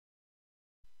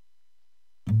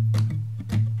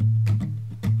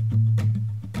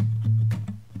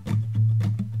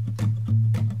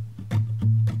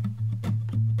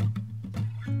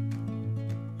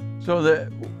So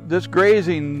this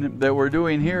grazing that we're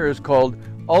doing here is called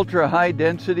ultra high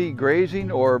density grazing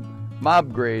or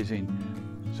mob grazing.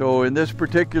 So in this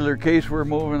particular case, we're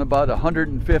moving about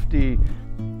 150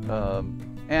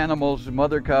 animals,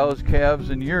 mother cows, calves,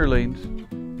 and yearlings,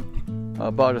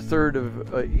 about a third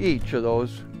of each of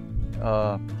those,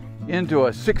 into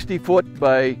a 60-foot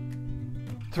by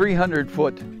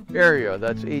 300-foot area.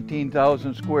 That's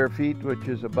 18,000 square feet, which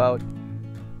is about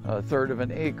a third of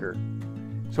an acre.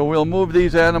 So we'll move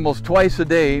these animals twice a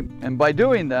day, and by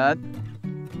doing that,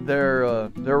 their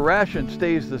ration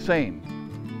stays the same.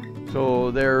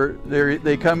 So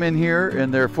they come in here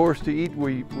and they're forced to eat.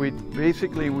 We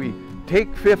basically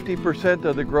take 50%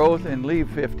 of the growth and leave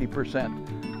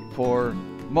 50% for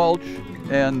mulch.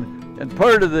 And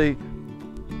part of the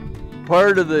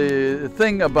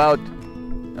thing about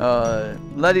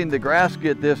letting the grass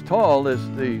get this tall is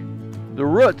the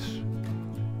roots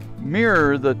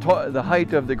mirror the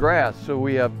height of the grass. So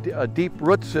we have a deep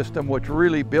root system which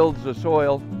really builds the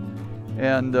soil.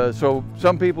 And so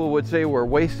some people would say we're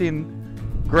wasting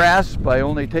grass by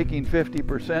only taking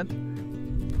 50%,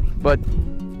 but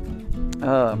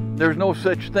there's no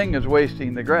such thing as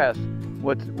wasting the grass.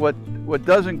 What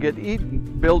doesn't get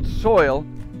eaten builds soil,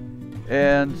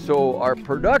 and so our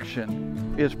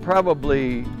production is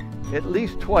probably at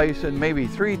least twice and maybe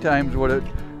 3 times what it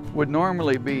would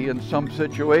normally be in some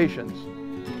situations,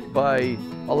 by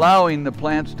allowing the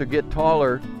plants to get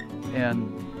taller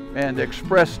and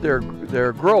express their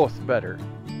growth better.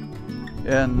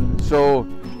 And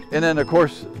then of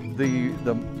course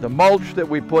the mulch that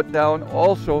we put down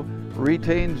also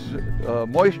retains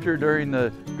moisture during the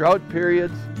drought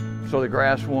periods, so the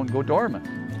grass won't go dormant.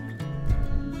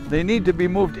 They need to be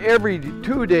moved every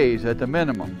 2 days at the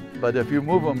minimum, but if you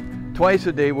move them twice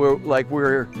a day, like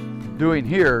we're doing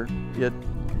here, it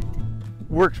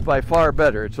works by far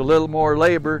better. It's a little more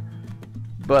labor,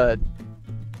 but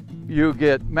you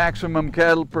get maximum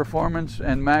cattle performance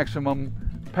and maximum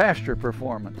pasture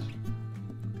performance.